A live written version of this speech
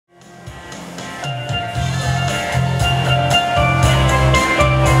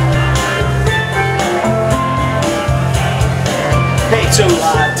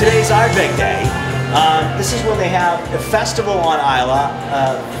right, so today's Ardbeg Day. This is when they have a festival on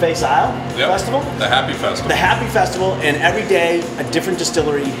Isla, Face Isle Festival. The Happy Festival. The Happy Festival, and every day a different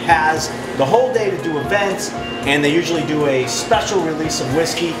distillery has the whole day to do events, and they usually do a special release of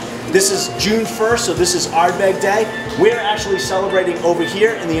whiskey. This is June 1st, so this is Ardbeg Day. We're actually celebrating over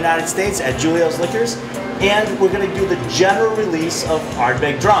here in the United States at Julio's Liquors, and we're going to do the general release of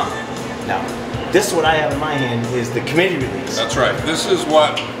Ardbeg Drum. Now, this, what I have in my hand, is the committee release. That's right. This is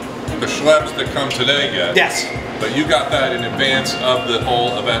what the schleps that come today get. Yes. But you got that in advance of the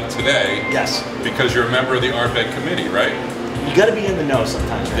whole event today. Yes. Because you're a member of the Ardbeg committee, right? You got to be in the know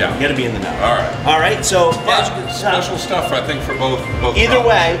sometimes, right? Yeah. You got to be in the know. All right. All right. So special stuff, I think, for both. Either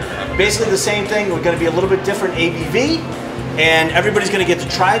way, basically the same thing. We're going to be a little bit different ABV, and everybody's going to get to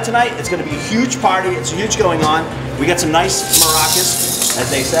try it tonight. It's going to be a huge party. It's huge going on. We got some nice maracas, as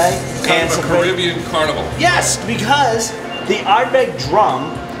they say, kind of a Caribbean carnival. Yes, because the Ardbeg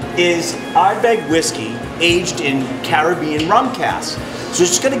Drum is Ardbeg whiskey aged in Caribbean rum casks. So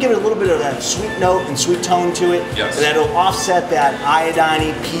it's going to give it a little bit of that sweet note and sweet tone to it. Yes. That'll offset that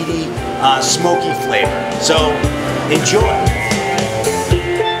iodine-y, peaty, smoky flavor. So enjoy.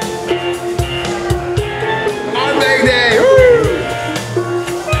 Ardbeg Day!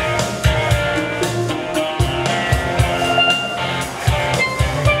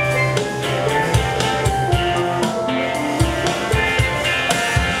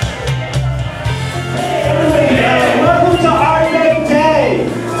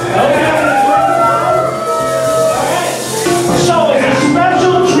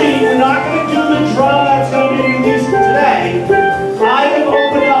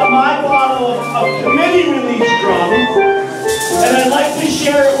 And I'd like to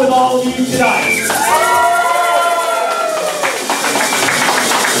share it with all of you tonight.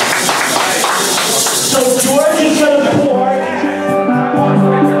 So George is going to pour.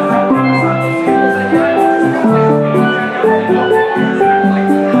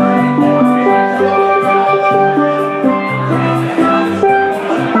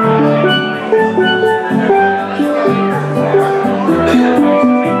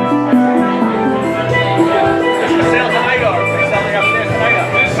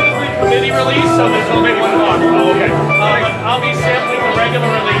 So there's only one box. Oh, okay. I'll be sampling the regular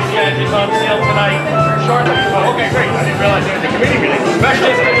release that is on sale tonight shortly. Oh, okay, great. I didn't realize it was the committee release. Especially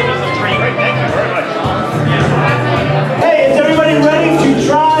because it was a treat. Great, thank you very much. Hey, is everybody ready to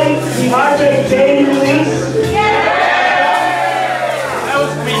try the Ardbeg Day release? Yeah! That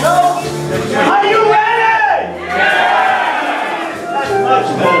was me. Are you ready? Yeah! That's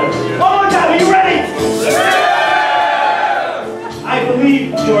much better. One more time, are you ready? Yeah! I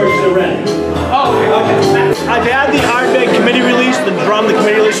believe George is ready. Oh, okay. I've had the Ardbeg committee release, the drum, the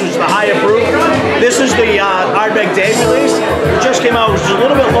committee release, which is the higher proof. This is the Ardbeg Day release. It just came out, which is a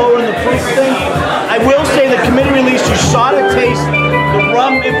little bit lower in the proof thing. I will say the committee release, you sort of taste the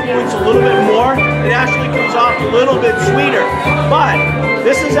rum influence a little bit more. It actually comes off a little bit sweeter. But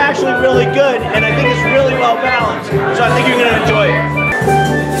this is actually really good, and I think it's really well balanced. So I think you're going to enjoy it.